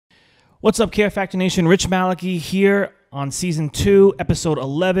What's up, Care Factor Nation? Rich Maliki here on Season 2, Episode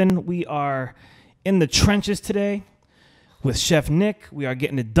 11. We are in the trenches today with Chef Nick. We are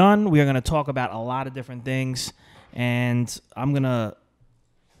getting it done. We are going to talk about a lot of different things, and I'm going to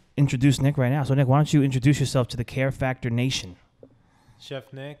introduce Nick right now. So, Nick, why don't you introduce yourself to the Care Factor Nation?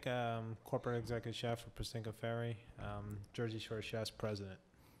 Chef Nick, corporate executive chef for Pecinka Ferry, Jersey Shore Chefs president.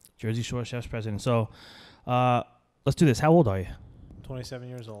 Jersey Shore Chefs president. So, let's do this. How old are you? 27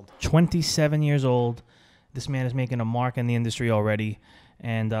 years old. 27 years old. This man is making a mark in the industry already.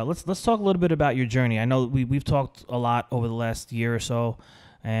 And let's talk a little bit about your journey. I know we've talked a lot over the last year or so,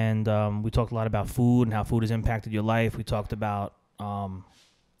 and we talked a lot about food and how food has impacted your life. We talked about,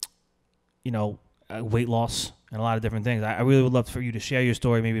 weight loss and a lot of different things. I really would love for you to share your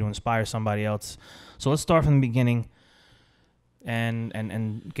story, maybe to inspire somebody else. So let's start from the beginning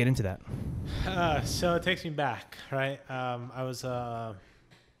and get into that. So it takes me back, right? I was a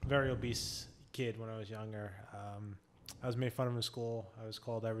very obese kid when I was younger. I was made fun of in school. I was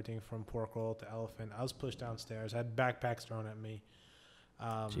called everything from pork roll to elephant. I was pushed downstairs. I had backpacks thrown at me.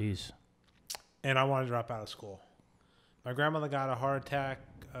 Jeez. And I wanted to drop out of school. My grandmother got a heart attack,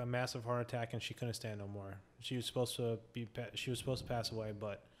 a massive heart attack, and she couldn't stand no more. She was supposed to pass away,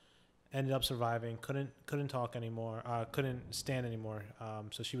 but ended up surviving. Couldn't talk anymore. Couldn't stand anymore.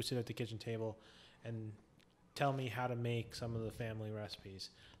 So she would sit at the kitchen table and tell me how to make some of the family recipes,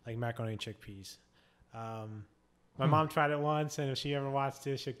 like macaroni and chickpeas. My mom tried it once, and if she ever watched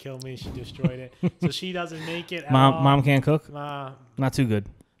this, she'll kill me. She destroyed it. So she doesn't make it at all. Mom can't cook? Not too good.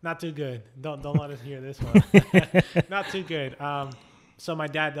 Not too good. Don't let us hear this one. Not too good. So my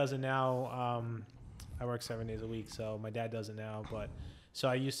dad does it now. I work 7 days a week, so my dad does it now. But so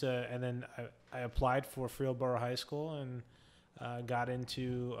I used to, and then I applied for Freelborough High School and got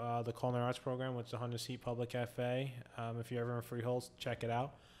into the Culinary Arts program, which is a 100-seat public cafe. If you're ever in Freehold, check it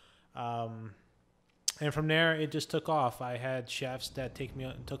out. And from there, it just took off. I had chefs that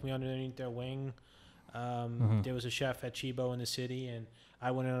took me underneath their wing. There was a chef at Chibo in the city, and I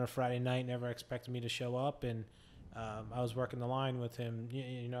went in on a Friday night, never expected me to show up, and I was working the line with him.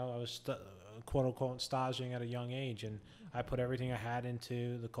 I was quote-unquote staging at a young age, and I put everything I had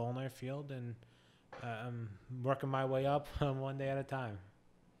into the culinary field, and I'm working my way up one day at a time.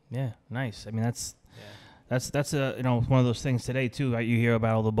 Yeah, nice. I mean, that's one of those things today too, right? You hear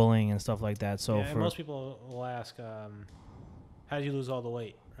about all the bullying and stuff like that. So and most people will ask, how did you lose all the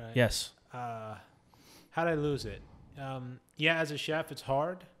weight, right? Yes. How did I lose it? As a chef, it's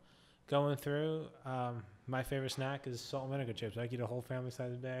hard going through. My favorite snack is salt and vinegar chips. I could eat a whole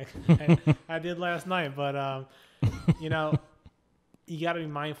family-size bag. I did last night, but you got to be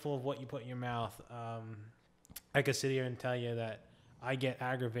mindful of what you put in your mouth. I could sit here and tell you that I get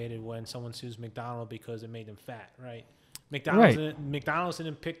aggravated when someone sues McDonald's because it made them fat, right? McDonald's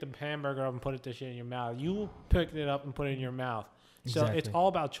didn't pick the hamburger up and put this shit in your mouth. You picked it up and put it in your mouth. So Exactly. it's all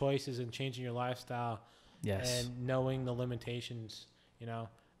about choices and changing your lifestyle. Yes. And knowing the limitations.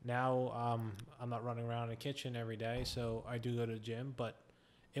 Now I'm not running around in the kitchen every day, so I do go to the gym, but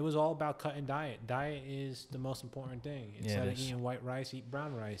it was all about cutting diet. Diet is the most important thing. Instead of eating white rice, eat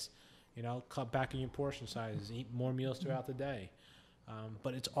brown rice. Cut back in your portion sizes, eat more meals throughout the day.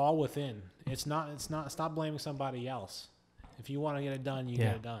 But it's all within. Stop blaming somebody else. If you want to get it done, you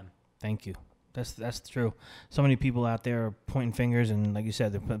get it done. Thank you. That's true. So many people out there are pointing fingers, and like you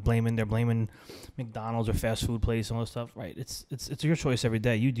said, they're blaming McDonald's or fast food place and all this stuff. Right? It's your choice every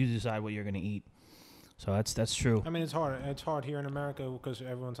day. You do decide what you're going to eat. So that's true. I mean, it's hard. It's hard here in America because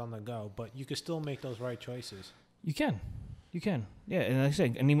everyone's on the go, but you can still make those right choices. You can. Yeah, and like I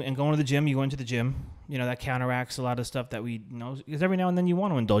said, and going to the gym, you go into the gym. That counteracts a lot of stuff that we because every now and then you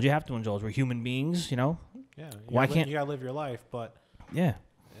want to indulge. You have to indulge. We're human beings. Yeah. Why can't you gotta live your life? But yeah.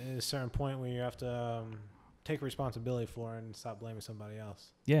 At a certain point where you have to take responsibility for it and stop blaming somebody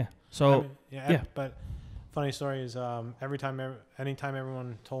else. Yeah. So But funny story is anytime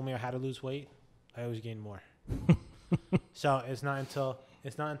everyone told me I had to lose weight, I always gained more. So it's not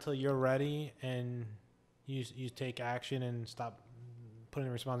until you're ready and you take action and stop putting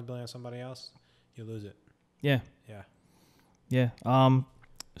the responsibility on somebody else, you lose it. Yeah. Yeah. Yeah.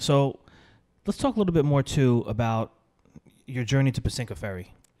 So let's talk a little bit more too about your journey to Pecinka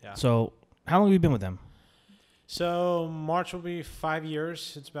Ferry. Yeah. So how long have you been with them? So March will be 5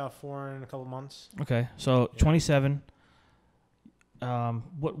 years. It's about 4 and a couple months. Okay. So 27. So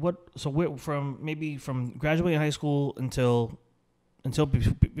we're from graduating high school until in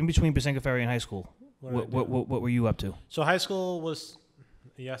between Pecinka Ferry and high school. What were you up to? So high school was,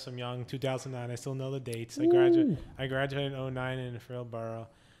 yes, I'm young, 2009. I still know the dates. I graduated in 2009 in Freelborough.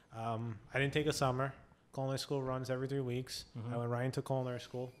 I didn't take a summer. Culinary school runs every 3 weeks. I went right into culinary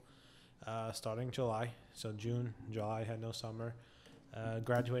school. starting July. So June, July, had no summer.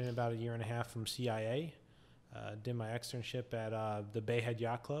 Graduated in about a year and a half from CIA. Did my externship at the Bayhead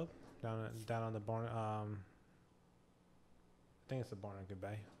Yacht Club down on the Barn. I think it's the Barnacle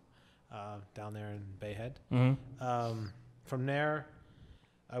Bay, down there in Bayhead. Mm-hmm. From there,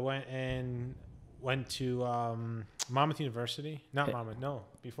 I went to Monmouth University. Not Monmouth, no,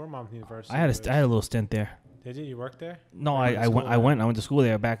 before Monmouth University. I had a little stint there. Did you work there? No, I went to school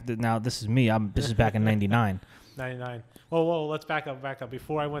there now this is me. This is back in 99. 99. Well, let's back up.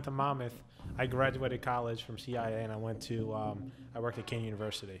 Before I went to Monmouth, I graduated college from CIA and I went to I worked at Kean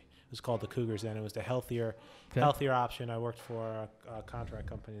University. It was called the Cougars then. It was the healthier option. I worked for a contract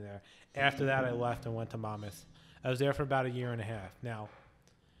company there. After that, I left and went to Monmouth. I was there for about a year and a half. Now,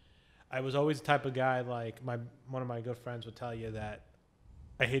 I was always the type of guy, like one of my good friends would tell you, that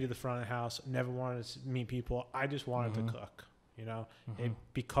I hated the front of the house, never wanted to meet people. I just wanted to cook, you know.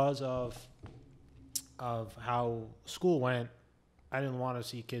 Because of how school went, I didn't want to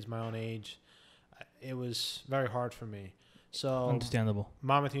see kids my own age. It was very hard for me. So understandable.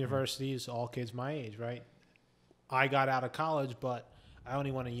 Monmouth University is all kids my age, right? I got out of college, but I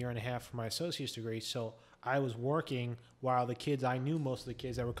only went a year and a half for my associate's degree, so I was working while the kids, I knew most of the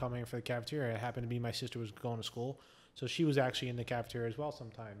kids that were coming in for the cafeteria. It happened to be my sister was going to school, so she was actually in the cafeteria as well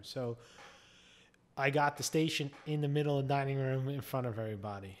sometimes. So I got the station in the middle of the dining room in front of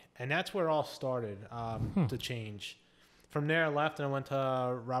everybody. And that's where it all started to change. From there, I left and I went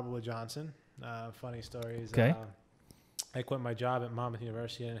to Robert Wood Johnson. Funny stories. Okay. I quit my job at Monmouth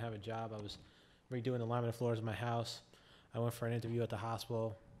University. I didn't have a job. I was redoing the laminate floors in my house. I went for an interview at the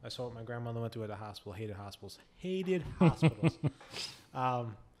hospital. I saw what my grandmother went through at the hospital. Hated hospitals.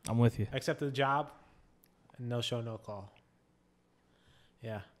 I'm with you. Accepted the job. No show, no call.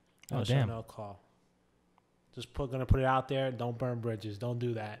 Yeah. No show, damn. no call. Just gonna put it out there. Don't burn bridges. Don't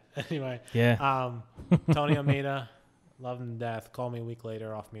do that. Anyway. Yeah. Tony Almeida, love him to death. Called me a week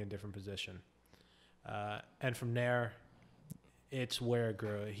later, offered me a different position. And from there, it's where it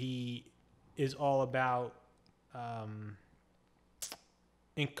grew. He is all about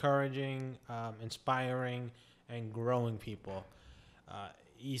encouraging, inspiring, and growing people.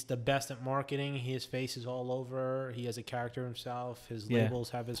 He's the best at marketing. His face is all over. He has a character himself. His labels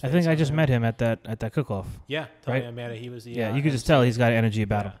have his face. I think I just met him at that cook-off. Yeah, Tony Almeida. He was the you could just tell he's got energy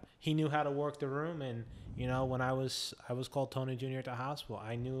about him. He knew how to work the room, and you know, when I was called Tony Jr. at the hospital,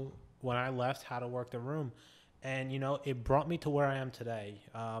 I knew when I left how to work the room, and you know, it brought me to where I am today.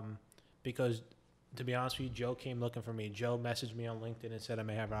 Because to be honest with you, Joe came looking for me. Joe messaged me on LinkedIn and said I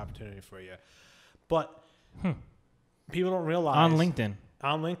may have an opportunity for you, but people don't realize on LinkedIn.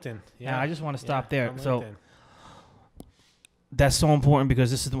 On LinkedIn, yeah. I just want to stop there. On so LinkedIn. That's so important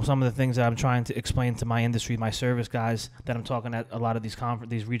because this is some of the things that I'm trying to explain to my industry, my service guys that I'm talking at a lot of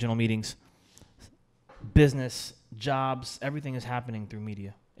these regional meetings. Business, jobs, everything is happening through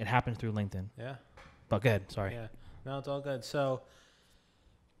media. It happens through LinkedIn. Yeah. But go ahead. Sorry. Yeah. No, it's all good. So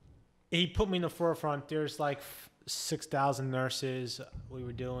he put me in the forefront. There's like 6,000 nurses. We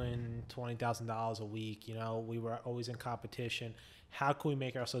were doing $20,000 a week. You know, we were always in competition. How can we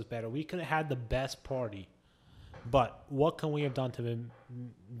make ourselves better? We could have had the best party, but what can we have done to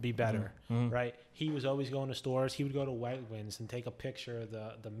be better, right? He was always going to stores. He would go to Wegmans and take a picture of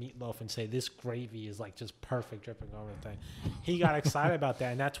the meatloaf and say, this gravy is like just perfect dripping over the thing. He got excited about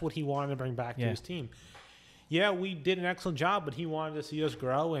that, and that's what he wanted to bring back to his team. Yeah, we did an excellent job, but he wanted to see us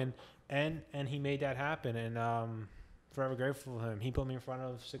grow, and he made that happen, and forever grateful for him. He put me in front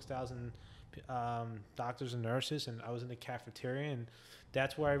of 6,000 doctors and nurses, and I was in the cafeteria, and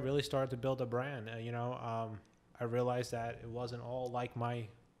that's where I really started to build a brand. I realized that it wasn't all like my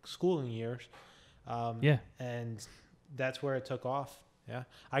schooling years, and that's where it took off. Yeah,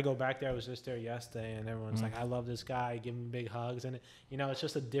 I go back there. I was just there yesterday, and everyone's like, "I love this guy." Give him big hugs, and it's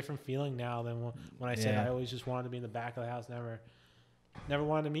just a different feeling now than when I said I always just wanted to be in the back of the house, never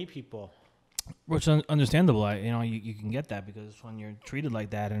wanted to meet people. Which is understandable. You can get that because when you're treated like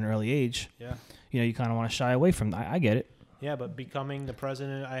that at an early age, you kind of want to shy away from that. I get it. Yeah, but becoming the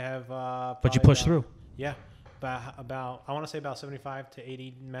president, I have. But you push through. Yeah, about I want to say about 75 to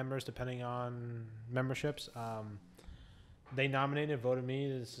 80 members, depending on memberships. They nominated, voted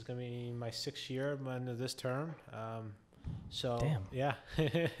me. This is going to be my 6th year into this term. Damn. Yeah,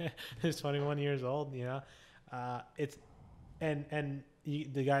 it's 21 years old. It's and.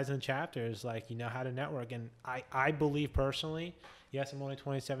 The guys in the chapter is like, how to network. And I believe personally, yes, I'm only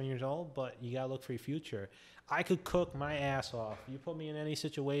 27 years old, but you got to look for your future. I could cook my ass off. You put me in any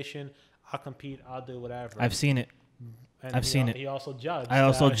situation, I'll compete, I'll do whatever. I've seen it. And I've seen it. He also judged. I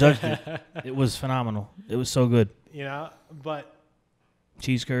also judged it. It was phenomenal. It was so good. But.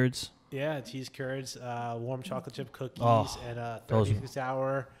 Cheese curds. Yeah, cheese curds, warm chocolate chip cookies, Oh, and those-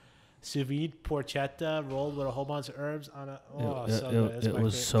 36-hour sous vide porchetta rolled with a whole bunch of herbs on a. Oh, It- so it- good. That's it my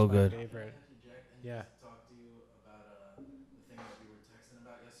was fa- so that's my good. favorite. Yeah. Talk to you about the thing that we were texting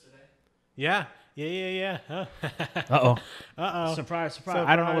about yesterday. Yeah. Uh-oh. Uh-oh. Surprise.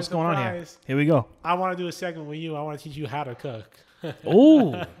 I don't know what's going on here. Surprise. Here we go. I want to do a segment with you. I want to teach you how to cook.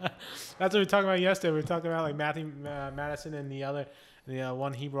 Ooh. That's what we were talking about yesterday. We were talking about like Matthew Madison and the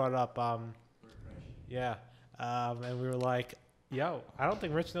one he brought up. And we were like, "Yo, I don't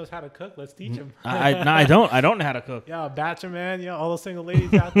think Rich knows how to cook. Let's teach him." No, I don't. I don't know how to cook. Yeah, bachelor man. Yeah, all those single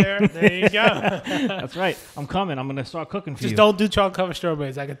ladies out there. There you go. That's right. I'm coming. I'm gonna start cooking for Just you. don't do chocolate covered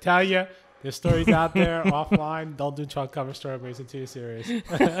strawberries. I can tell you, there's stories out there offline. Don't do chocolate covered strawberries until you're serious.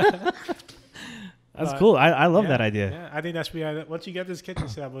 That's cool. I love Yeah, that idea. Yeah, I think that should be. Once you get this kitchen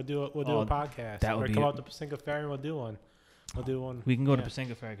set up, we'll do a podcast. that would or be come it. out to Pecinka Ferry and we'll do one. We can go to Yeah.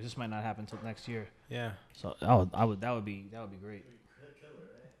 Pecinka Ferry because this might not happen until next year. Yeah. So that would be great.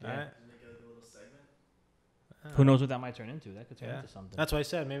 All right. Make a little segment. Who knows what that might turn into? That could turn Yeah. into something. That's why I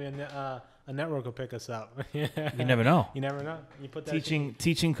said maybe a network will pick us up. You never know. You never know. You put that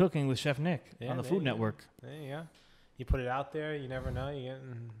Teaching cooking with Chef Nick Yeah, on the there Food you go. Network. There you go. You put it out there. You never know. You get.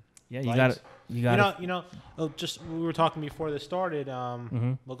 Yeah, you Likes. got it. You got it. Just we were talking before this started.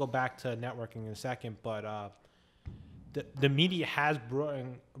 Mhm. We'll go back to networking in a second, but the media has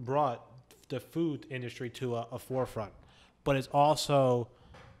brought the food industry to a forefront, but it's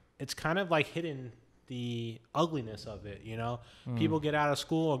kind of like hidden the ugliness of it. People get out of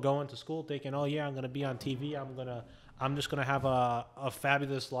school or go into school thinking, oh yeah, I'm gonna be on TV. I'm just gonna have a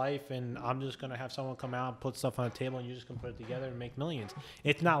fabulous life, and I'm just gonna have someone come out and put stuff on the table, and you're just gonna put it together and make millions.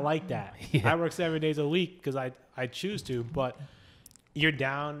 It's not like that. Yeah. I work 7 days a week because I choose to, but you're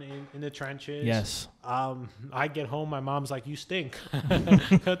down in the trenches. Yes. I get home, my mom's like, "You stink.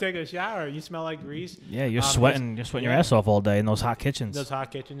 Go take a shower. You smell like grease." Yeah, you're sweating. You're sweating your ass off all day in those hot kitchens. Those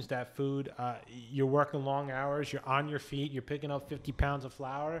hot kitchens, that food. You're working long hours. You're on your feet. You're picking up 50 pounds of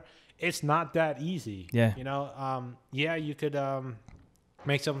flour. It's not that easy. Yeah. You could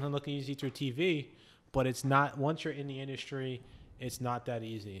make something look easy through TV, but it's not. Once you're in the industry, it's not that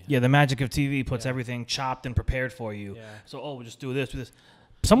easy. Yeah, the magic of TV puts Yeah. everything chopped and prepared for you. Yeah. So, we'll just do this.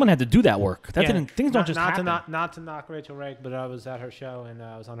 Someone had to do that work. Things don't just happen. Not to knock Rachel Rake, but I was at her show and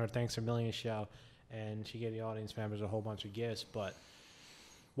I was on her Thanks for Millions show, and she gave the audience members a whole bunch of gifts. But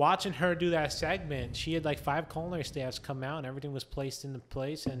watching her do that segment, she had like 5 culinary staffs come out, and everything was placed into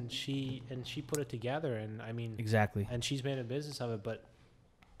place, and she put it together. And I mean, Exactly. and she's made a business of it. But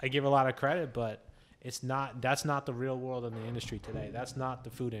I give her a lot of credit, but that's not the real world in the industry today. That's not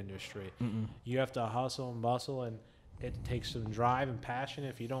the food industry. Mm-mm. You have to hustle and bustle, and it takes some drive and passion.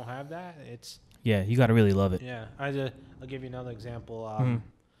 If you don't have that, it's Yeah, you got to really love it. yeah. I'll give you another example. Mhm.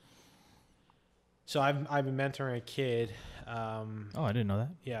 So I've been mentoring a kid. Oh, I didn't know that.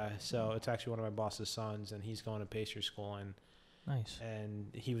 Yeah, so it's actually one of my boss's sons, and he's going to pastry school, Nice.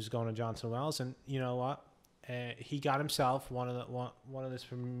 and he was going to Johnson Wells, and you know what? He got himself one of his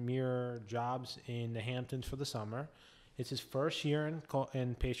premier jobs in the Hamptons for the summer. It's his first year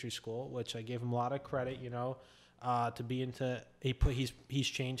in pastry school, which I gave him a lot of credit. To be into he's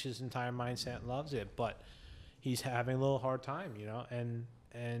changed his entire mindset and loves it, but he's having a little hard time.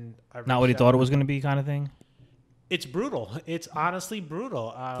 And I Not what he reached thought out. it was going to be, kind of thing. It's brutal. It's honestly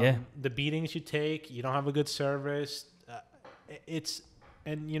brutal. Yeah. The beatings you take, you don't have a good service. Me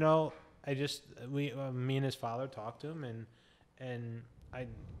and his father talked to him, and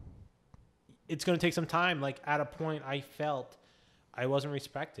it's going to take some time. Like, at a point, I felt I wasn't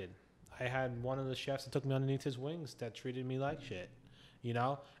respected. I had one of the chefs that took me underneath his wings that treated me like shit,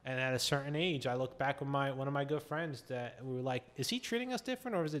 And at a certain age, I look back with one of my good friends that we were like, is he treating us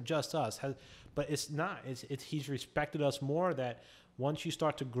different, or is it just us? But it's not. It's he's respected us more. That once you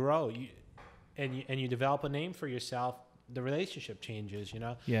start to grow, you develop a name for yourself, the relationship changes.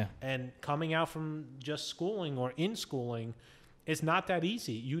 Yeah. And coming out from just schooling or in schooling, it's not that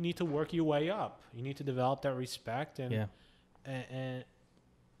easy. You need to work your way up. You need to develop that respect, and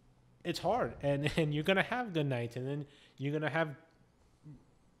it's hard. And you're gonna have good nights, and then you're gonna have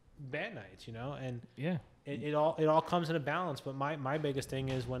bad nights, and Yeah. it all comes in a balance. But my biggest thing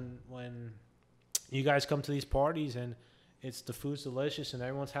is when you guys come to these parties and the food's delicious and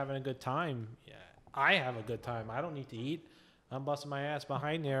everyone's having a good time. Yeah, I have a good time. I don't need to eat. I'm busting my ass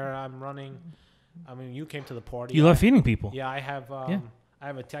behind there. I'm running. I mean, you came to the party. You love feeding people. Yeah, I have. I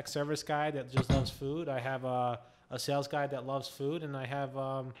have a tech service guy that just loves food. I have a sales guy that loves food, and I have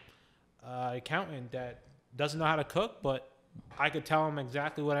an accountant that doesn't know how to cook, but I could tell him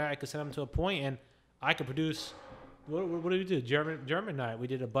exactly what I could send him to a point, and I could produce What did we do? German night. We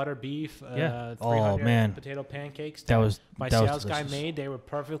did a butter beef. Yeah. 300 man. Potato pancakes. That was my that was sales guy delicious. made. They were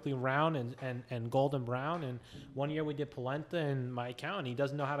perfectly round and golden brown. And one year we did polenta, and my accountant, he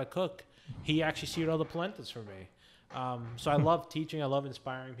doesn't know how to cook. He actually seared all the polentas for me. So I love teaching. I love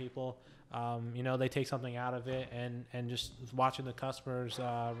inspiring people. They take something out of it, and just watching the customer's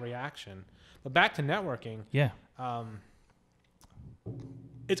reaction. But back to networking. Yeah.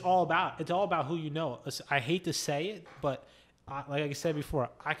 It's all about who you know. I hate to say it, but like I said before,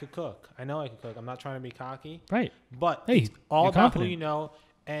 I could cook. I know I could cook. I'm not trying to be cocky. Right. But Hey, it's all you're about confident. who you know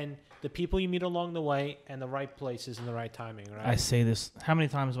and the people you meet along the way and the right places and the right timing, right? I say this. How many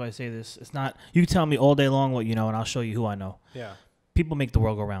times do I say this? It's not. You can tell me all day long what you know, and I'll show you who I know. Yeah. People make the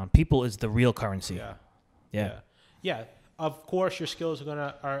world go round. People is the real currency. Yeah. Yeah. Of course, your skills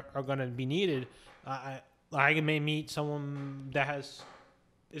are gonna be needed. I may meet someone that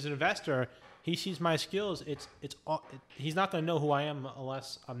is an investor. He sees my skills. He's not gonna know who I am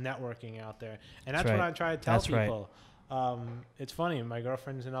unless I'm networking out there, and that's right. what I try to tell That's right. people. It's funny. My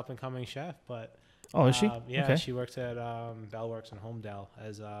girlfriend's an up and coming chef, but Oh, is she? Yeah, Okay. she works at Bellworks in Homedale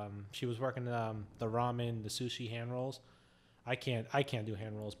as she was working the ramen, the sushi hand rolls. I can't do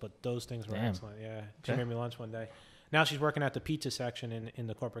hand rolls, but those things were Damn. excellent. Yeah, she Okay. made me lunch one day. Now she's working at the pizza section in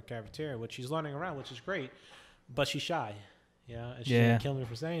the corporate cafeteria, which she's learning around, which is great. But she's shy, and she's gonna kill me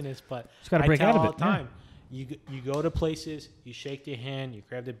for saying this, but Just gotta I break tell out of all it. the time. You go to places, you shake their hand, you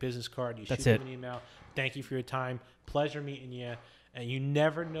grab their business card, you That's shoot it. them an email. Thank you for your time. Pleasure meeting you. And you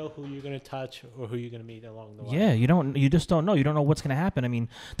never know who you're gonna touch or who you're gonna meet along the way. Yeah, you just don't know. You don't know what's going to happen. I mean,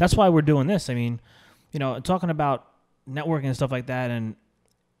 that's why we're doing this. I mean, talking about networking and stuff like that and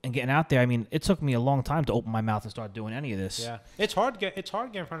getting out there. I mean, it took me a long time to open my mouth and start doing any of this. Yeah, it's hard to get in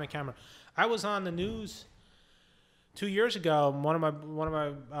front of the camera. I was on the news 2 years ago. One of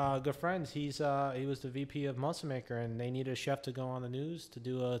my good friends, he was the VP of Muscle Maker, and they needed a chef to go on the news to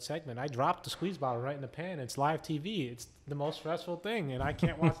do a segment. I dropped the squeeze bottle right in the pan. It's live TV. It's the most stressful thing, and I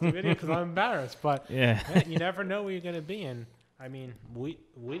can't watch the video because I'm embarrassed. But Yeah. you never know where you're gonna be. And I mean, we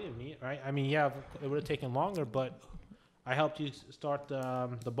didn't meet, right? I mean, yeah, it would have taken longer, but I helped you start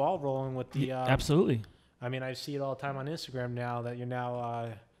the ball rolling with the. Absolutely. I mean, I see it all the time on Instagram now that you're now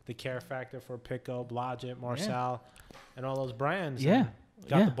the care factor for Pico, Blodgett, Marcel, and all those brands. Yeah. And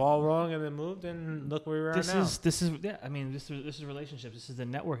got the ball rolling and then moved, and look where we are now. This is I mean, this is relationships. This is the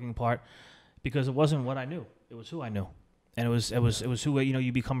networking part, because it wasn't what I knew. It was who I knew, and it was who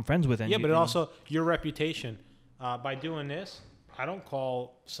you become friends with. And Yeah, but it also your reputation. By doing this, I don't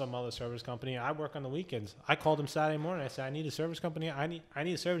call some other service company. I work on the weekends. I called them Saturday morning. I said, I need a service company. I need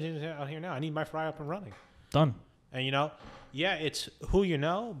a service engineer out here now. I need my fry up and running. done. And it's who you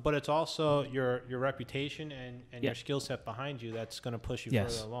know, but it's also your reputation and your skill set behind you that's going to push you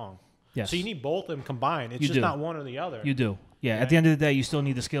further along. Yes. So you need both of them combined. It's You just do. not one or the other. You do. Yeah. Right? At the end of the day, you still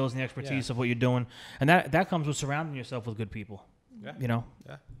need the skills and the expertise of what you're doing, and that comes with surrounding yourself with good people. Yeah.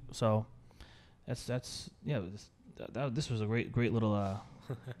 Yeah. So that's This was a great little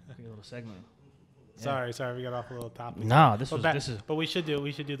great little segment. Yeah. Sorry, we got off a little topic. No, But we should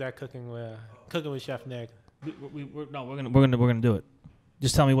do that cooking with Chef Nick. We're gonna do it.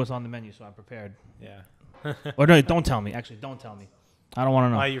 Just tell me what's on the menu so I'm prepared. Yeah. Or no, don't tell me. Actually, don't tell me. I don't want to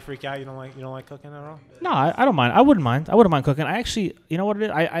know. Why you freak out? You don't like cooking at all? No, I don't mind. I wouldn't mind cooking. I actually, you know what it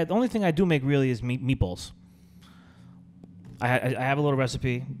is? The only thing I do make really is meatballs. I have a little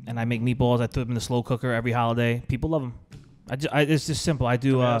recipe, and I make meatballs. I throw them in the slow cooker every holiday. People love them. It's just simple. I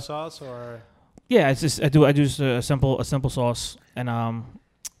do Tomato sauce or yeah. It's just I do just a simple sauce, and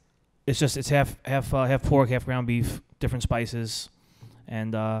it's half pork, half ground beef, different spices,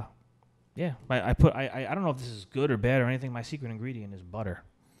 and yeah. I don't know if this is good or bad or anything. My secret ingredient is butter.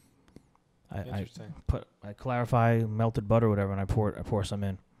 Interesting. I clarify melted butter or whatever, and I pour some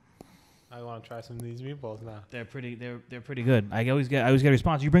in. I want to try some of these meatballs now. They're pretty good. I always get a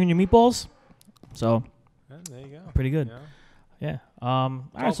response. You bringing your meatballs? So Yeah, there you go. pretty good. Yeah. Yeah. All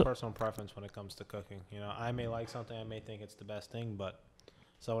Right, so, personal preference when it comes to cooking. I may like something, I may think it's the best thing, but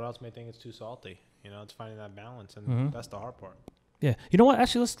someone else may think it's too salty. It's finding that balance, and that's the hard part. yeah. You know what?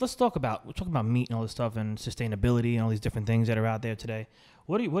 Actually, let's talk about meat and all this stuff and sustainability and all these different things that are out there today.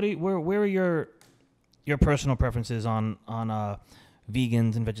 Where are your personal preferences on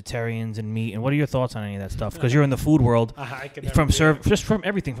vegans and vegetarians and meat, and what are your thoughts on any of that stuff? Because you're in the food world, I can from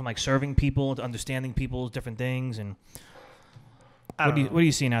everything from like serving people to understanding people's different things, and what are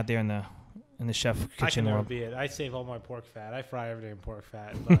you seeing out there in the chef I can kitchen never world? be it. I save all my pork fat. I fry everything in pork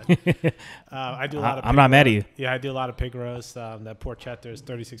fat. But I do a lot of. I'm not mad at you. Yeah, I do a lot of pig roast. That porchetta is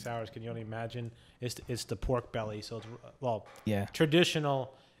 36 hours. Can you only imagine? It's the pork belly. So it's Yeah.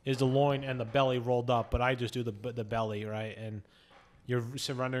 traditional is the loin and the belly rolled up, but I just do the belly, right? And you're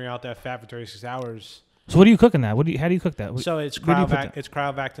surrendering out that fat for 36 hours. So what are you cooking that? How do you cook that? So it's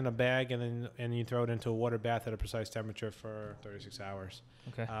cryovac in a bag, and you throw it into a water bath at a precise temperature for 36 hours.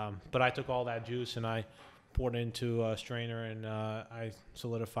 Okay. But I took all that juice and I poured it into a strainer, and I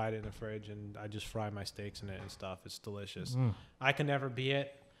solidified it in the fridge, and I just fry my steaks in it and stuff. It's delicious. I can never be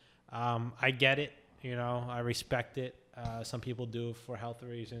it. I get it. I respect it. Some people do it for health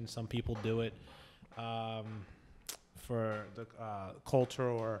reasons. Some people do it for the culture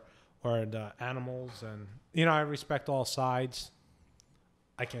or the animals, and I respect all sides.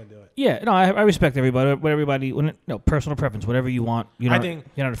 I can't do it. Yeah, no, I respect everybody. What everybody, personal preference, whatever you want. You're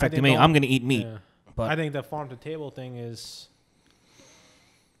not affecting me. I'm going to eat meat. Yeah. But I think the farm to table thing is.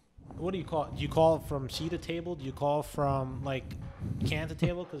 What do you call it? Do you call it from sea to table? Do you call it from can to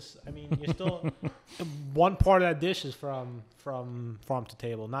table? Because you're still one part of that dish is from farm to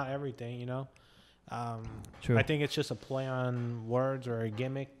table. Not everything, True. I think it's just a play on words or a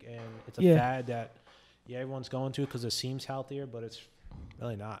gimmick, and it's a fad that everyone's going to because it seems healthier, but it's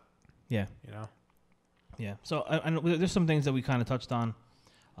really not. Yeah. Yeah. So I know there's some things that we kind of touched on.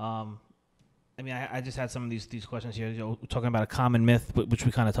 I just had some of these questions here. Talking about a common myth, which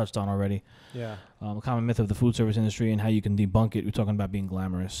we kind of touched on already. Yeah. A common myth of the food service industry and how you can debunk it. We're talking about being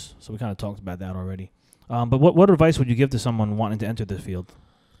glamorous, so we kind of talked about that already. But what advice would you give to someone wanting to enter this field?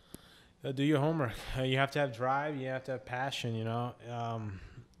 Do your homework. You have to have drive. You have to have passion.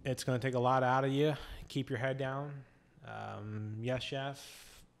 It's going to take a lot out of you. Keep your head down. Yes, chef.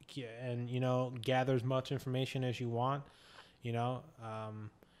 And gather as much information as you want.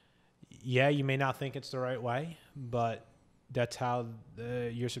 You may not think it's the right way, but that's how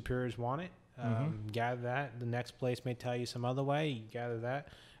your superiors want it. Gather that. The next place may tell you some other way. You gather that.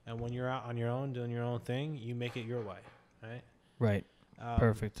 And when you're out on your own, doing your own thing, you make it your way, right? Right.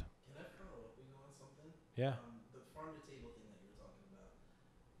 Perfect. Can I follow up on something? Yeah. The farm to table thing that you were talking about.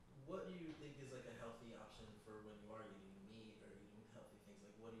 What do you think is a healthy option for when you are eating meat or eating healthy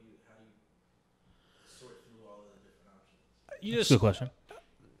things? How do you sort through all of the different options? That's a good question.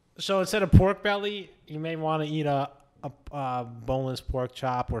 So instead of pork belly, you may want to eat a boneless pork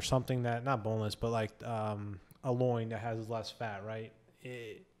chop or something that, not boneless, but a loin that has less fat, right?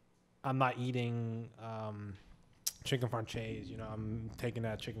 I'm not eating chicken franchise. I'm taking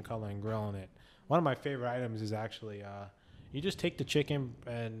that chicken cutlet and grilling it. One of my favorite items is actually you just take the chicken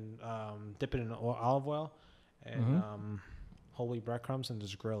and dip it in olive oil and whole wheat breadcrumbs and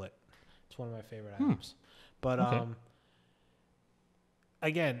just grill it. It's one of my favorite items. But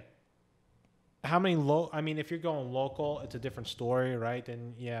again, how many if you're going local, it's a different story, right?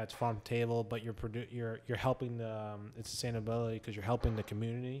 Then it's farm to table, but you're helping the it's sustainability because you're helping the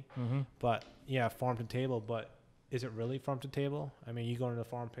community. But farm to table, but is it really farm to table? You go to the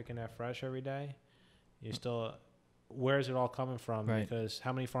farm picking that fresh every day. You still, where is it all coming from? Right. Because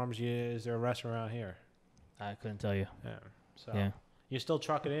how many farms is there a restaurant around here? I couldn't tell you. Yeah. So you still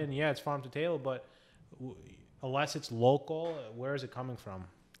truck it in. Yeah, it's farm to table, but unless it's local, where is it coming from?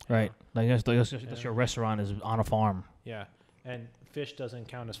 Right. That's your restaurant is on a farm. Yeah. And fish doesn't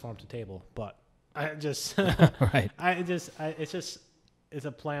count as farm to table, but I just right. It's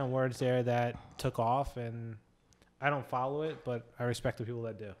a play on words there that took off, and I don't follow it, but I respect the people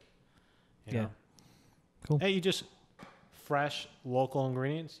that do. You know? Cool. Hey, you just fresh local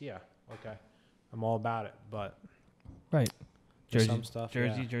ingredients? Yeah. Okay. I'm all about it, but right. some stuff.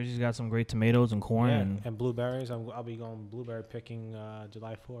 Jersey's got some great tomatoes and corn and blueberries. I'll be going blueberry picking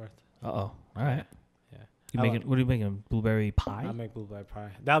July 4th. All right. Yeah. What are you making? Blueberry pie? I make blueberry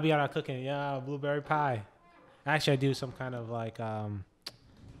pie. That'll be on our cooking. Yeah, blueberry pie. Actually, I do some kind of I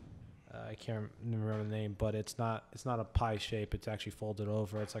can't remember the name, but it's not a pie shape. It's actually folded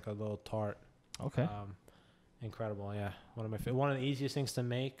over. It's like a little tart. Okay. Incredible. Yeah. One of the easiest things to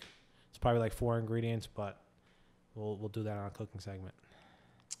make. It's probably 4 ingredients, but we'll do that on a cooking segment.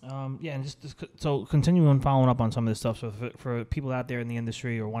 And so continuing on following up on some of this stuff. So for people out there in the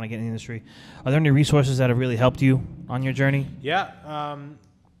industry or want to get in the industry, are there any resources that have really helped you on your journey? Yeah.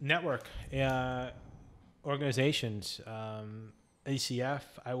 Network. Organizations. ACF.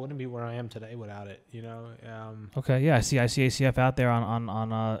 I wouldn't be where I am today without it. Okay. Yeah. I see ACF out there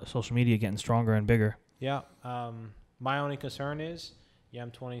on social media getting stronger and bigger. Yeah. My only concern is,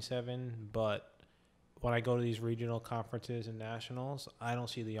 I'm 27, but when I go to these regional conferences and nationals, I don't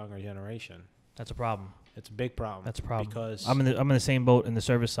see the younger generation. That's a problem. It's a big problem. That's a problem because I'm in the same boat in the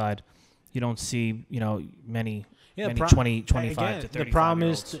service side. You don't see many 20, 25 again, to 35. The problem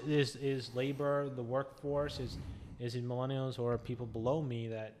is labor. The workforce is in millennials or people below me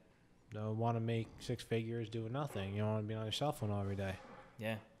that want to make 6 figures doing nothing. You don't want to be on your cell phone all every day.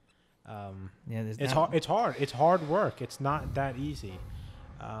 Yeah. Yeah, It's hard. It's hard. It's hard work. It's not that easy.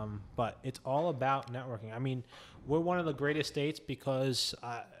 But it's all about networking. I mean, we're one of the greatest states because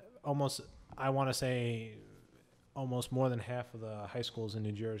I want to say almost more than half of the high schools in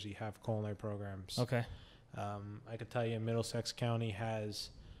New Jersey have culinary programs. Okay. I could tell you Middlesex County has,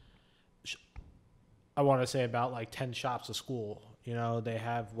 I want to say about like 10 shops of school. You know, they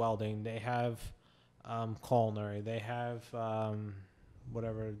have welding, they have culinary, they have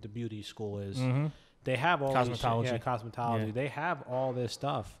whatever the beauty school is. Mm-hmm. They have all Cosmetology. These, cosmetology. Yeah. They have all this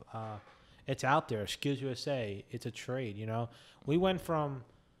stuff. It's out there. Skills USA. It's a trade. You know, we went from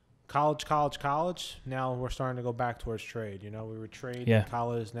college. Now we're starting to go back towards trade. You know, we were trade in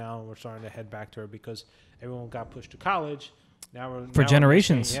college. Now we're starting to head back to it because everyone got pushed to college. Now we're for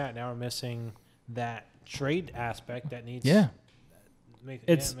generations. Now we're missing that trade aspect that needs. Yeah.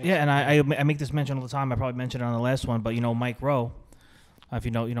 I make this mention all the time. I probably mentioned it on the last one, but you know, Mike Rowe. If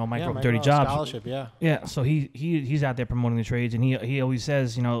you know Mike Rowe, Dirty Rowe, Jobs. Scholarship, yeah. Yeah, so he's out there promoting the trades, and he always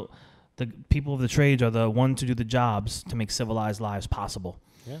says, you know, the people of the trades are the ones to do the jobs to make civilized lives possible.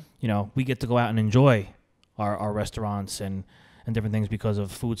 Yeah. You know, we get to go out and enjoy our restaurants and different things because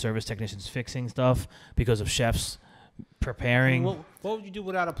of food service technicians fixing stuff, because of chefs preparing. I mean, what would you do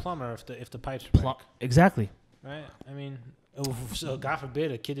without a plumber if the pipes break? Exactly. Right. I mean, so God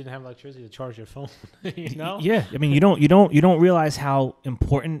forbid a kid didn't have electricity to charge your phone. You know. Yeah. I mean, you don't realize how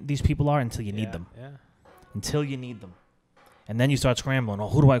important these people are until you need them. Yeah. Until you need them. And then you start scrambling. Oh,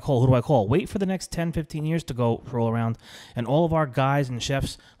 who do I call? Wait for the next 10, 15 years to go roll around. And all of our guys and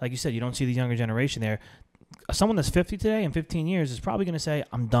chefs, like you said, you don't see the younger generation there. Someone that's 50 today in 15 years is probably going to say,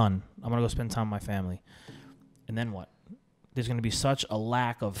 I'm done. I'm going to go spend time with my family. And then what? There's going to be such a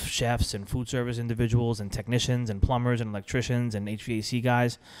lack of chefs and food service individuals and technicians and plumbers and electricians and HVAC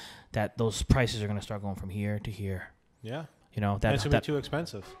guys that those prices are going to start going from here to here. Yeah. You know, it's going to be too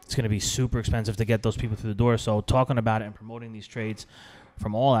expensive. It's going to be super expensive to get those people through the door. So talking about it and promoting these trades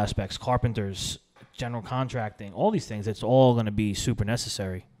from all aspects, carpenters, general contracting, all these things, it's all going to be super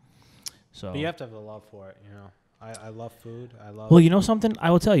necessary. So, but you have to have the love for it, you know. I love food. Well, you know something?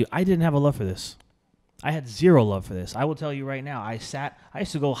 I will tell you, I didn't have a love for this. I had zero love for this. I will tell you right now. I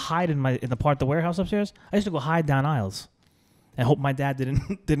used to go hide in the part of the warehouse upstairs. I used to go hide down aisles, and hope my dad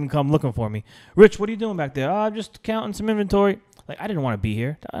didn't come looking for me. Rich, what are you doing back there? Oh, I'm just counting some inventory. Like, I didn't want to be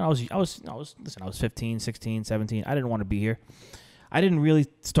here. I was 15, 16, 17. I didn't want to be here. I didn't really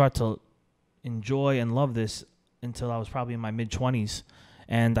start to enjoy and love this until I was probably in my mid 20s,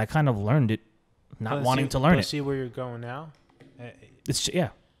 and I kind of learned it, not wanting to learn it. See where you're going now. Yeah.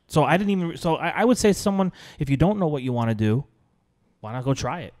 So I didn't even. So I would say to someone, if you don't know what you want to do, why not go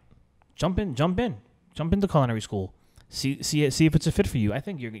try it? Jump into culinary school. See if it's a fit for you. I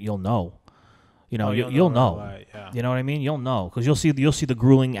think you'll know. You know, you'll know. Right, yeah. You know what I mean? You'll know because you'll see the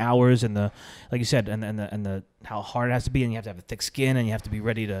grueling hours and the, like you said, and the how hard it has to be, and you have to have a thick skin, and you have to be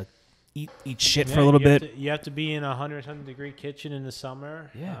ready to eat shit for a little bit. You have to be in a 100-something degree kitchen in the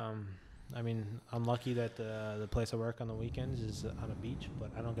summer. Yeah. I mean, I'm lucky that the place I work on the weekends is on a beach,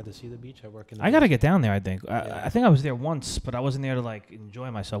 but I don't get to see the beach. I work in. I gotta get down there. I think. I think I was there once, but I wasn't there to like enjoy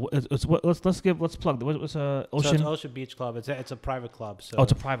myself. Let's plug. What's Ocean? So it's Ocean Beach Club. It's a private club. So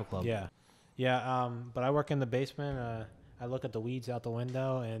it's a private club. Yeah, yeah. But I work in the basement. I look at the weeds out the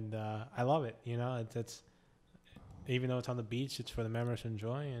window, and I love it. You know, it's even though it's on the beach, it's for the members to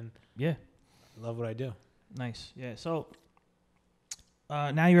enjoy, and yeah, I love what I do. Nice. Yeah. So.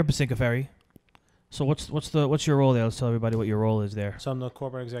 Now you're at Pecinka Ferry. So what's your role there? Let's tell everybody what your role is there. So I'm the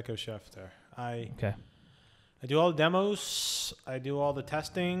corporate executive chef there. I do all the demos. I do all the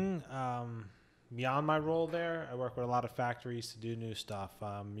testing. Beyond my role there, I work with a lot of factories to do new stuff.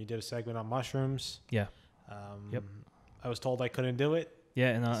 You did a segment on mushrooms. Yeah. Yep. I was told I couldn't do it.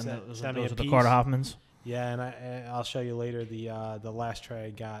 Yeah, and those are the Carter Hoffmans. Yeah, and I'll show you later the last tray I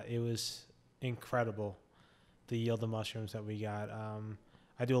got. It was incredible. The yield of mushrooms that we got.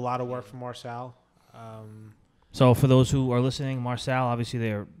 I do a lot of work for Marcel. So for those who are listening, Marcel, obviously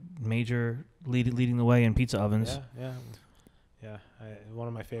they are major leading the way in pizza ovens. Yeah. One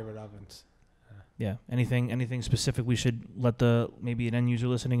of my favorite ovens. Yeah. Anything specific we should let maybe an end user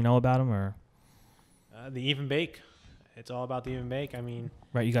listening know about them or? The even bake. It's all about the even bake. I mean,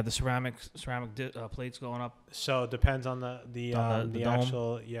 right. You got the ceramic plates going up. So it depends on the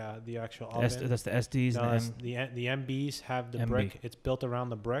actual oven. That's the SDs. No, the MBs have the brick. It's built around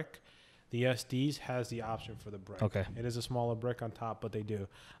the brick. The SDs has the option for the brick. Okay. It is a smaller brick on top, but they do.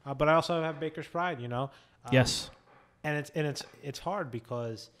 But I also have Baker's Pride. You know. Yes. And it's hard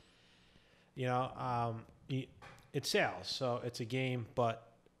because, you know, it's sales, so it's a game, but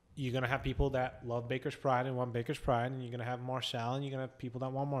you're going to have people that love Baker's Pride and want Baker's Pride, and you're going to have Marcel, and you're going to have people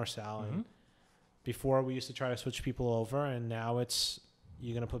that want Marcel. And before, we used to try to switch people over, and now it's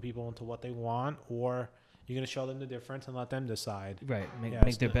you're going to put people into what they want, or you're going to show them the difference and let them decide. Right.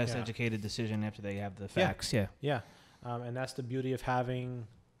 Make their best educated decision after they have the facts. Yeah. And that's the beauty of having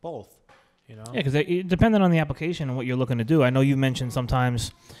both. You know? Yeah, because depending on the application and what you're looking to do. I know you mentioned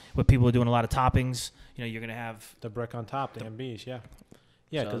sometimes with people are doing a lot of toppings, you know, you're going to have the brick on top, the MBs, yeah.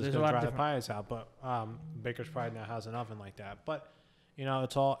 Yeah, because it's going to dry the pies out. But Baker's Pride now has an oven like that. But, you know,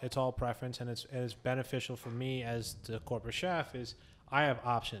 it's all preference, and it's beneficial for me as the corporate chef is I have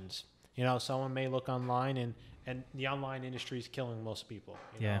options. You know, someone may look online, and the online industry is killing most people.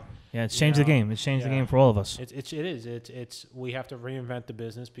 You know? It's changed the game. It's changed the game for all of us. It is. It's we have to reinvent the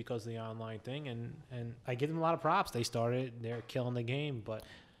business because of the online thing, and I give them a lot of props. They're killing the game, but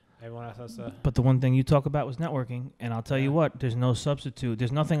everyone else has to. But the one thing you talk about was networking, and I'll tell you what, there's no substitute.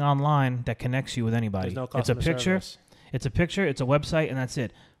 There's nothing online that connects you with anybody. There's no customer service. It's a picture, it's a website, and that's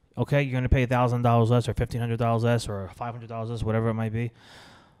it. Okay, you're going to pay $1,000 less or $1,500 less or $500 less, whatever it might be.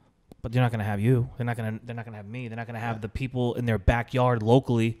 But they're not going to have you. They're not going to have me. They're not going to have the people in their backyard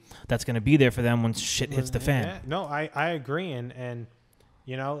locally that's going to be there for them when shit hits the fan. Yeah. No, I agree. And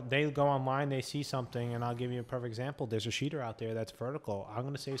you know, they go online, they see something, and I'll give you a perfect example. There's a sheeter out there that's vertical. I'm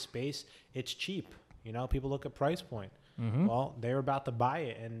going to save space. It's cheap. You know, people look at price point. Mm-hmm. Well, they were about to buy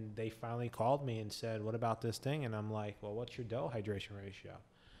it, and they finally called me and said, what about this thing? And I'm like, well, what's your dough hydration ratio?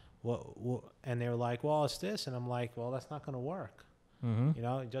 What? And they were like, well, it's this. And I'm like, well, that's not going to work. Mm-hmm. You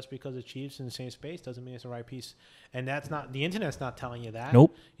know, just because it's cheap in the same space doesn't mean it's the right piece. And that's not, the internet's not telling you that.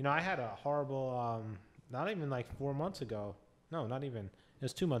 Nope. You know, I had a horrible, not even like 4 months ago. No, not even. It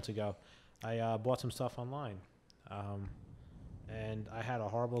was 2 months ago. I bought some stuff online. And I had a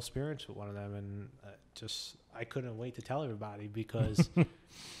horrible experience with one of them. And I couldn't wait to tell everybody because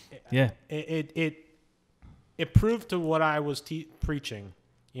it proved to what I was preaching.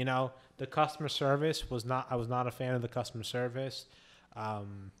 You know, the customer service I was not a fan of the customer service.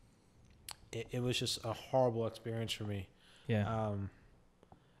 It was just a horrible experience for me. Yeah.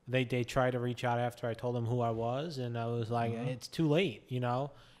 They tried to reach out after I told them who I was, and I was like, it's too late, you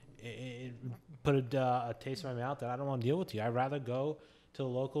know. It put a taste in my mouth that I don't want to deal with you. I'd rather go to a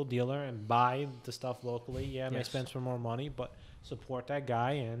local dealer and buy the stuff locally. Yeah, I may spend some more money, but support that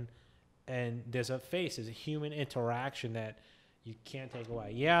guy, and there's a human interaction that you can't take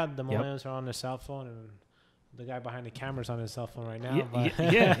away. Yeah, the millennials are on their cell phone, and the guy behind the camera's on his cell phone right now.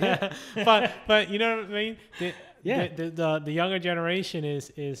 But you know what I mean? The younger generation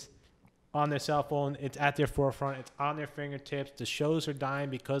is on their cell phone. It's at their forefront. It's on their fingertips. The shows are dying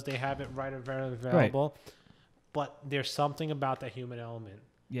because they have it right available. Right. But there's something about the human element.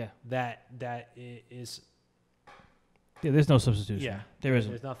 Yeah. That is. Yeah, there's no substitution. Yeah, there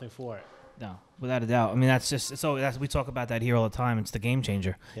isn't. There's nothing for it. No, without a doubt. I mean, we talk about that here all the time. It's the game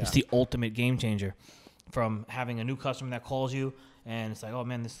changer. Yeah. It's the ultimate game changer. From having a new customer that calls you and it's like, oh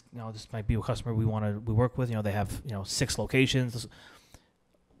man, this might be a customer we work with. You know, they have 6 locations.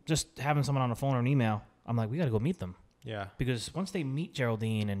 Just having someone on the phone or an email, I'm like, we got to go meet them. Yeah. Because once they meet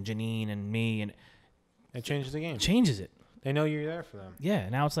Geraldine and Janine and me, and it changes the game. Changes it. They know you're there for them. Yeah.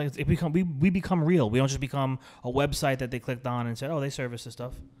 Now it's like we become real. We don't just become a website that they clicked on and said, oh, they service this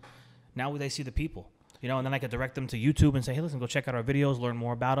stuff. Now they see the people, and then I could direct them to YouTube and say, hey, listen, go check out our videos, learn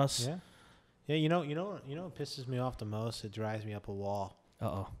more about us. Yeah. Yeah, you know what pisses me off the most? It drives me up a wall.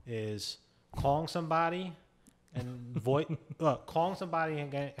 Is calling somebody and calling somebody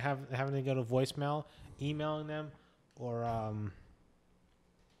and having to go to voicemail, emailing them, or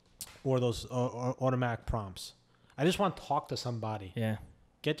those automatic prompts. I just want to talk to somebody. Yeah.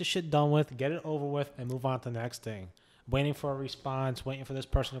 Get the shit done with, get it over with, and move on to the next thing. Waiting for a response, waiting for this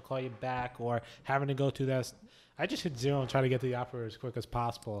person to call you back, or having to go through that. I just hit 0 and try to get to the operator as quick as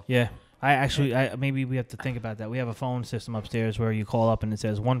possible. Yeah. Maybe we have to think about that. We have a phone system upstairs where you call up and it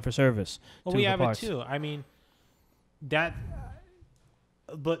says 1 for service. Well, we have parts. It too. I mean, but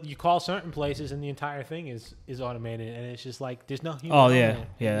you call certain places and the entire thing is automated, and it's just like there's no human. Oh yeah,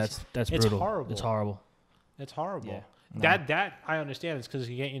 that's brutal. It's horrible. It's horrible. Yeah. No. That I understand. It's because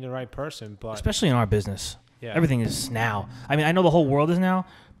you get you the right person, but especially in our business. Yeah. Everything is now. I mean, I know the whole world is now,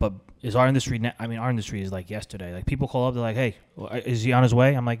 but is our industry now? I mean, our industry is like yesterday. Like people call up, they're like, "Hey, is he on his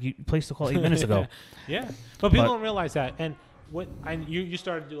way?" I'm like, "You placed the call 8 minutes ago." Yeah, but people don't realize that. And you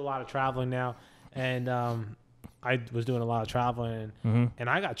started to do a lot of traveling now, and I was doing a lot of traveling, and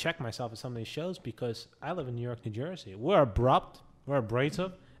I got to check myself at some of these shows because I live in New York, New Jersey. We're abrupt, we're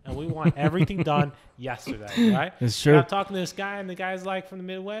abrasive, and we want everything done yesterday, right? It's And true. I'm talking to this guy, and the guy's like from the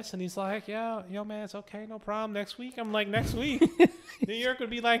Midwest, and he's like, yo, man, it's okay, no problem. Next week, I'm like, next week, New York would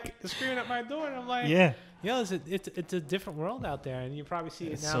be like screaming at my door, and I'm like, Yeah. yo, it's a different world out there, and you probably see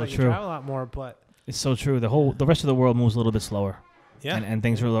it It's now so that you true. travel a lot more, but It's so true. The rest of the world moves a little bit slower. yeah. And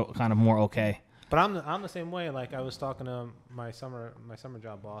things are kind of more okay. But I'm the same way. Like I was talking to my summer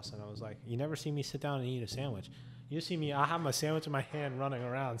job boss, and I was like, "You never see me sit down and eat a sandwich. You see me, I have my sandwich in my hand, running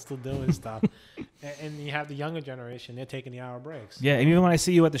around, still doing stuff." And you have the younger generation; they're taking the hour breaks. Yeah, and even when I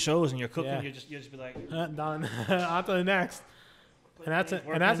see you at the shows and you're cooking, Yeah. you just be like, Done. On to the next. And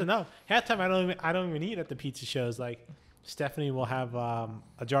that's enough. Half the time I don't even eat at the pizza shows. Like Stephanie will have a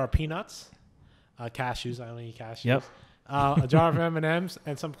jar of peanuts, cashews. I don't eat cashews. Yep. A jar of M&Ms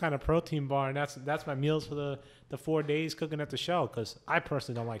and some kind of protein bar, and that's my meals for the 4 days cooking at the show. Because I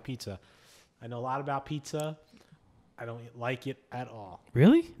personally don't like pizza. I know a lot about pizza. I don't like it at all.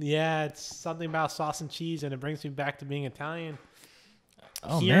 really? Yeah, it's something about sauce and cheese, and it brings me back to being Italian.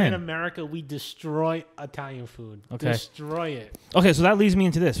 Oh, Here man. in America, we destroy Italian food. Okay. Destroy it. Okay, so that leads me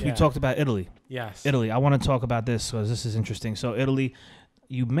into this. We Yeah. talked about Italy. Yes. Italy. I want to talk about this because this is interesting. So Italy,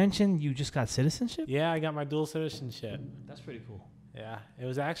 you mentioned you just got citizenship? Yeah, I got my dual citizenship. That's pretty cool. Yeah, it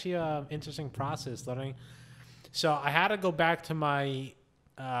was actually an interesting process learning. So I had to go back to my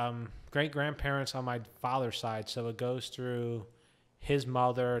great grandparents on my father's side. So it goes through his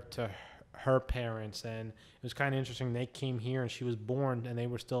mother to her parents, and it was kind of interesting. They came here, and she was born, and they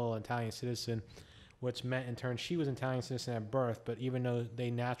were still an Italian citizen, which meant in turn she was an Italian citizen at birth. But even though they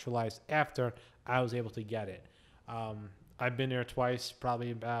naturalized after, I was able to get it. I've been there twice,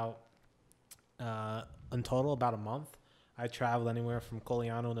 probably about in total about a month. I traveled anywhere from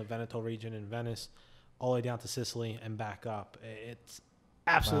Cogliano in the Veneto region in Venice, all the way down to Sicily and back up. It's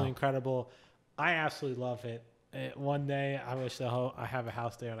absolutely incredible. I absolutely love it. One day, I wish I have a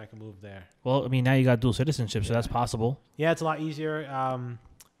house there and I can move there. Well, I mean, now you got dual citizenship, so that's possible. Yeah, it's a lot easier.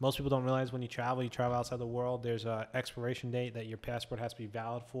 Most people don't realize when you travel outside the world, there's an expiration date that your passport has to be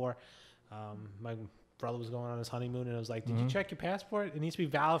valid for. My brother was going on his honeymoon, and I was like, did you check your passport? It needs to be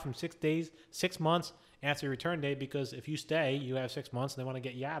valid from 6 days, 6 months after your return date, because if you stay, you have 6 months, and they want to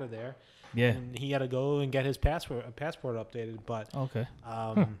get you out of there. Yeah. And he had to go and get his passport updated. But Okay.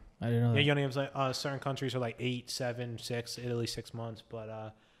 I didn't know yeah, that. you only have like certain countries are like 8, 7, 6. Italy 6 months,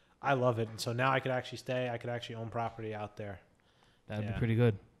 but I love it. And so now I could actually stay. I could actually own property out there. That'd be Yeah. pretty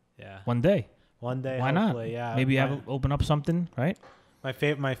good. Yeah. One day. One day. Why not? Hopefully, yeah. Maybe open up something, right? My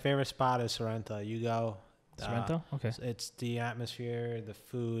favorite spot is Sorrento. You go. Sorrento? Okay. It's the atmosphere, the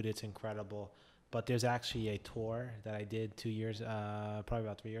food. It's incredible. But there's actually a tour that I did 2 years, probably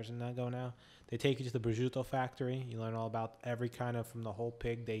about 3 years ago now. They take you to the prosciutto factory. You learn all about every kind of from the whole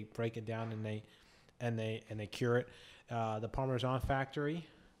pig. They break it down and they cure it. The Parmesan factory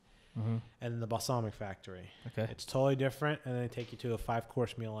and the balsamic factory. Okay. It's totally different, and then they take you to a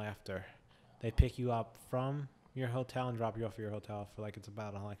 5-course meal after. They pick you up from your hotel and drop you off at your hotel for it's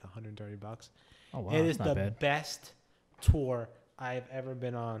about like $130. Oh, wow. It is That's not the bad. best tour I've ever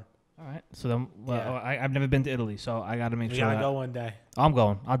been on. All right. So then, Yeah. I've never been to Italy, so I got to make We sure. gotta go one day. I'm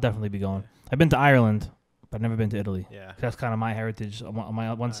going. I'll definitely be going. I've been to Ireland, but I've never been to Italy. Yeah. That's kind of my heritage on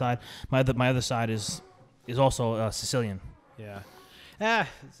my one side. My other side is also Sicilian. Yeah.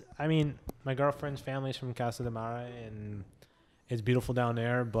 I mean, my girlfriend's family's from Casa de Mare, and it's beautiful down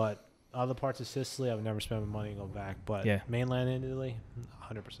there, but other parts of Sicily, I would never spend my money and go back. But Yeah. mainland Italy,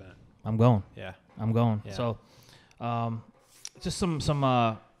 100%. I'm going. Yeah. I'm going. Yeah. So, just some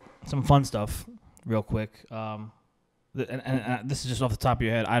fun stuff, real quick. And this is just off the top of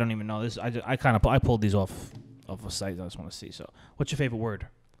your head. I don't even know this. I pulled these off a site. I just want to see. So, what's your favorite word?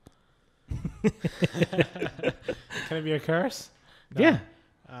 Can it be a curse? No. Yeah.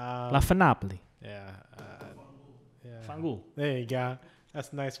 La Fanapoli. Yeah. Yeah. Fangul. There you go.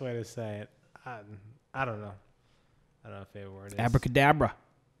 That's a nice way to say it. I don't know. I don't know if favorite word is. Abracadabra.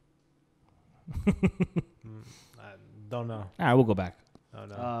 I don't know. All right, we'll go back. Oh,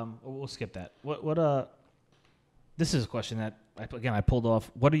 no. We'll skip that. What this is a question that I pulled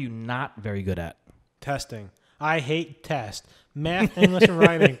off. What are you not very good at? Testing. I hate test. Math, English, and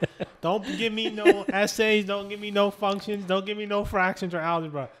writing. Don't give me no essays. Don't give me no functions. Don't give me no fractions or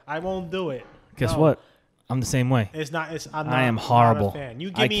algebra. I won't do it. Guess No. what? I'm the same way. It's not. I'm not. I am I'm not a horrible. fan.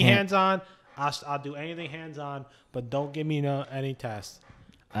 You I give me can't- hands on. I'll do anything hands on, but don't give me any tests.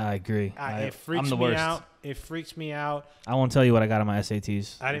 I agree. It freaks I'm the me worst. out. It freaks me out. I won't tell you what I got on my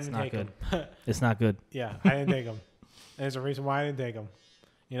SATs. I It's didn't not take good. them. It's not good. Yeah, I didn't take them. There's a reason why I didn't take them.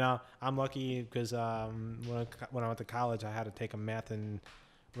 You know, I'm lucky because when I went to college, I had to take a math and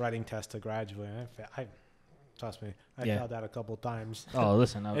writing test to graduate. Trust me, I Yeah. failed that a couple times. Oh,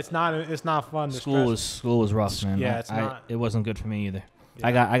 listen, It's not fun. school was rough, man. Yeah, it's not. It wasn't good for me either. Yeah.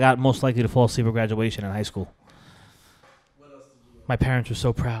 I got most likely to fall asleep at graduation in high school. What else did you? My parents were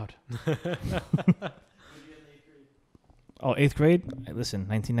so proud. What did you get in 8th grade? Oh, 8th grade? Hey, listen,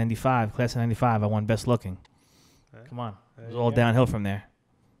 1995, class of 95, I won best looking. Right. Come on. It was There all you go. downhill from there.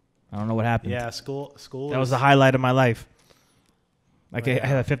 I don't know what happened. Yeah, school. That was the highlight of my life. Like, Well, I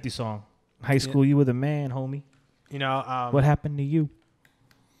had a 50 song. High school, you were the man, homie. You know, What happened to you?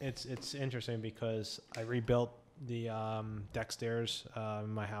 it's interesting because I rebuilt the deck stairs in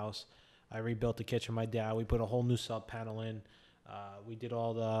my house. I rebuilt the kitchen. My dad. We put a whole new sub panel in. We did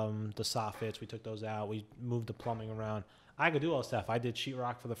all the soffits. We took those out. We moved the plumbing around. I could do all stuff. I did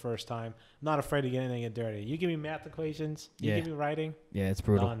sheetrock for the first time. I'm not afraid to get anything get dirty. You give me math equations. You Yeah. give me writing. Yeah, it's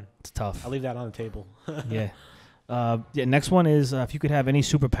brutal. Done. It's tough. I'll leave that on the table. Yeah. Yeah. Next one is if you could have any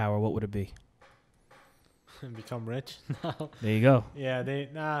superpower, what would it be? And become rich. There you go. Yeah,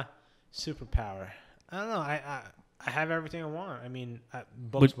 superpower. I don't know. I have everything I want. I mean,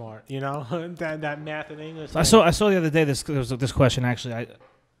 book But- smart. You know, that math and English. So I saw the other day there was this question actually.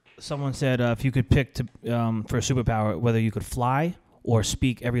 Someone said if you could pick for a superpower, whether you could fly or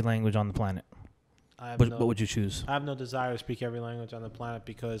speak every language on the planet, what would you choose? I have no desire to speak every language on the planet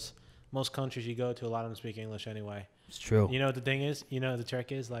because most countries you go to, a lot of them speak English anyway. It's true. You know what the thing is? You know what the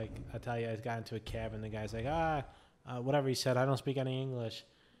trick is? Like, I tell you, I got into a cab and the guy's like, whatever he said, I don't speak any English.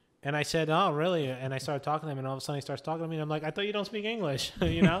 And I said, oh, really? And I started talking to him, and all of a sudden he starts talking to me, and I'm like, I thought you don't speak English,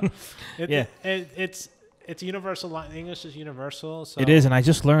 you know? Yeah. It's universal. English is universal. So It is, and I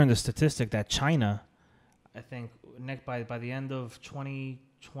just learned the statistic that China, I think, by the end of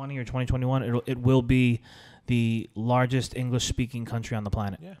 2020 or 2021, it will be the largest English-speaking country on the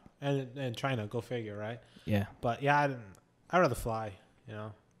planet. Yeah, and China, go figure, right? Yeah, But yeah, I'd rather fly. You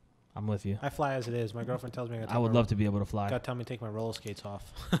know, I'm with you. I fly as it is. My girlfriend tells me I would love to be able to fly. Gotta tell me to take my roller skates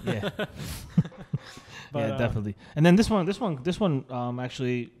off. Yeah, But, yeah, definitely. And then this one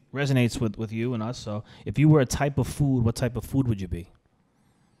actually resonates with you and us. So, if you were a type of food, what type of food would you be?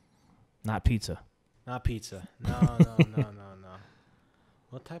 Not pizza. Not pizza. No.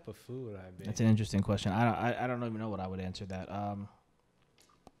 What type of food would I be? That's an interesting question. I don't even know what I would answer that.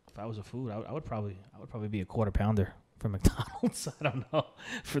 If I was a food, I would probably be a quarter pounder from McDonald's. I don't know,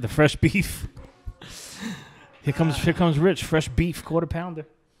 for the fresh beef. Here comes Rich, fresh beef quarter pounder.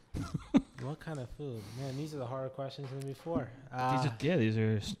 What kind of food? Man, these are the harder questions than before. These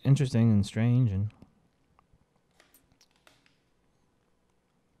are interesting and strange and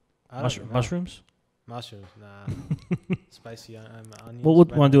I don't know. mushrooms. Mushrooms, nah. Spicy onions. Well, we'll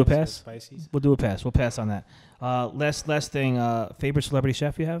red wanna do a onions, pass? Spices. We'll do a pass. We'll pass on that. Last thing. Favorite celebrity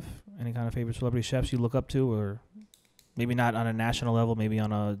chef you have? Any kind of favorite celebrity chefs you look up to, or maybe not on a national level, maybe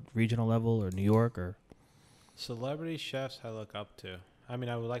on a regional level, or New York, or Celebrity chefs I look up to. I mean,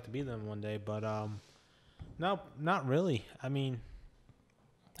 I would like to be them one day, but no, not really. I mean,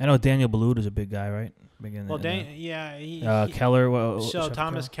 I know Daniel Boulud is a big guy, right? Big in Keller. so Chef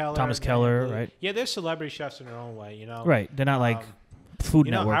Thomas Keller. Thomas Daniel Keller, Boulud. right? Yeah, they're celebrity chefs in their own way, you know. Right. They're not like Um, Food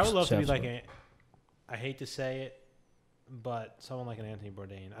you know, Network. I would love to be chefs, like but- I hate to say it, but someone like an Anthony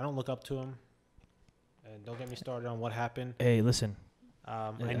Bourdain. I don't look up to him. And don't get me started on what happened. Hey, listen.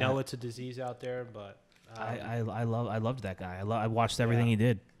 I know it's a disease out there, but I loved that guy. I watched everything Yeah. he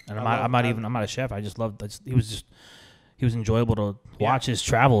did, and I I'm not a chef. I just loved. He was enjoyable to Yeah. watch his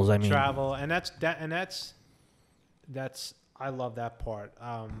travels. I mean, travel, and that's I love that part.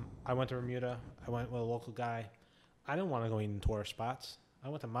 I went to Bermuda. I went with a local guy. I didn't want to go eat in tourist spots. I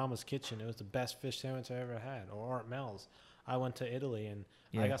went to Mama's Kitchen. It was the best fish sandwich I ever had, or Art Mel's. I went to Italy, and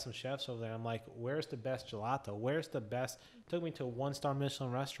Yeah. I got some chefs over there. I'm like, where's the best gelato? Where's the best? Took me to a 1-star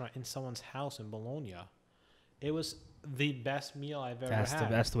Michelin restaurant in someone's house in Bologna. It was the best meal I've ever had.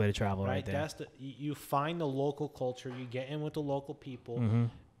 that's the way to travel, right there. That's you find the local culture. You get in with the local people, Mm-hmm.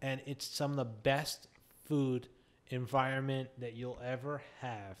 and it's some of the best food environment that you'll ever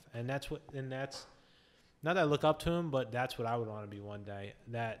have. And that's not that I look up to him, but that's what I would want to be one day.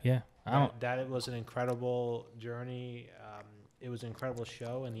 Yeah, That it was an incredible journey. It was an incredible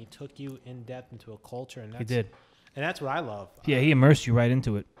show, and he took you in depth into a culture, and he did. and that's what I love. Yeah, he immersed you right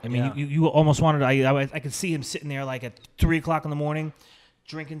into it. I mean, Yeah. you almost wanted. I could see him sitting there like at 3:00 in the morning,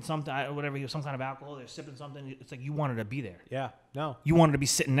 drinking something, whatever, some kind of alcohol. They're sipping something. It's like you wanted to be there. Yeah, no, You wanted to be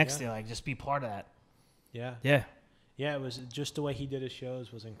sitting next Yeah. to, like, just be part of that. yeah. Yeah. Yeah, it was just the way he did his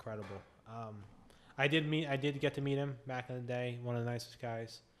shows was incredible. I did get to meet him back in the day. One of the nicest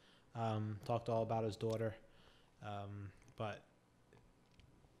guys. Talked all about his daughter. But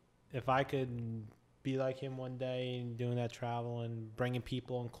if I could be like him one day and doing that travel and bringing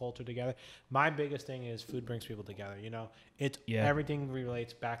people and culture together. My biggest thing is food brings people together. You know, it's everything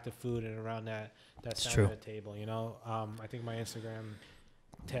relates back to food and around that center of the table. You know, I think my Instagram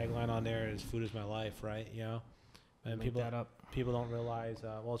tagline on there is "Food is my life," right? You know, and people don't realize.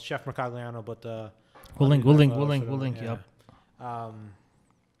 Well, it's Chef Mercogliano, but we'll link. Yep.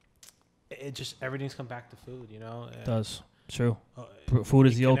 It just everything's come back to food. You know, it does. True. Food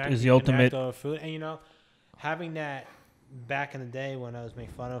is the ultimate. Food, and you know, having that back in the day when I was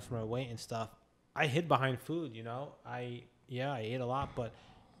making fun of for my weight and stuff, I hid behind food. You know, I ate a lot, but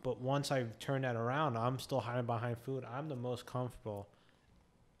once I turned that around, I'm still hiding behind food. I'm the most comfortable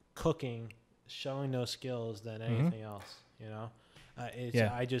cooking, showing those skills than anything else. You know,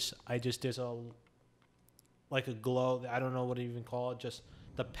 I just there's a like a glow. I don't know what to even call it. Just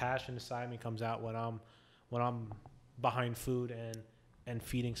the passion inside me comes out when I'm behind food and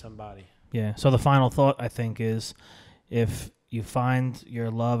feeding somebody. Yeah. So the final thought, I think, is if you find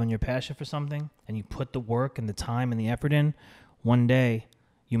your love and your passion for something and you put the work and the time and the effort in, one day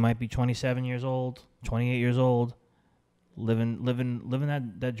you might be 27 years old, 28 years old, living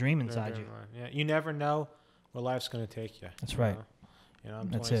that dream inside you. Yeah. You never know where life's going to take you. That's right. You know, I'm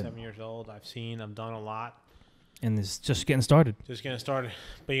 27 years old. I've done a lot. And it's just getting started. But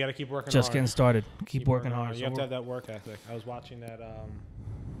you got to keep working hard. Just getting started. Keep working hard. You have to have that work ethic. I was watching that,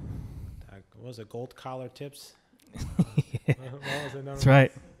 what was it, Gold Collar Tips? What was it? That's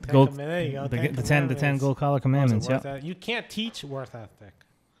right. The 10 Gold Collar Commandments. Yeah. You can't teach work ethic.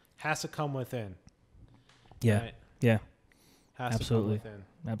 Has to come within. Yeah. Right? Yeah. Absolutely.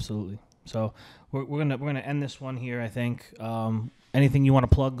 Absolutely. So we're gonna end this one here, I think. Anything you want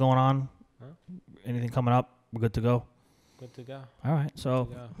to plug going on? Huh? Anything coming up? We're good to go. Good to go. All right. So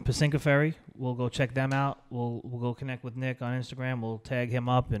Pecinka Ferry, we'll go check them out. We'll go connect with Nick on Instagram. We'll tag him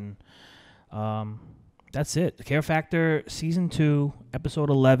up, and that's it. The Care Factor Season 2, Episode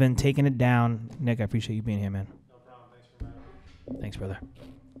 11, taking it down. Nick, I appreciate you being here, man. No problem. Thanks for having me. Thanks, brother.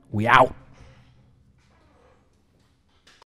 We out.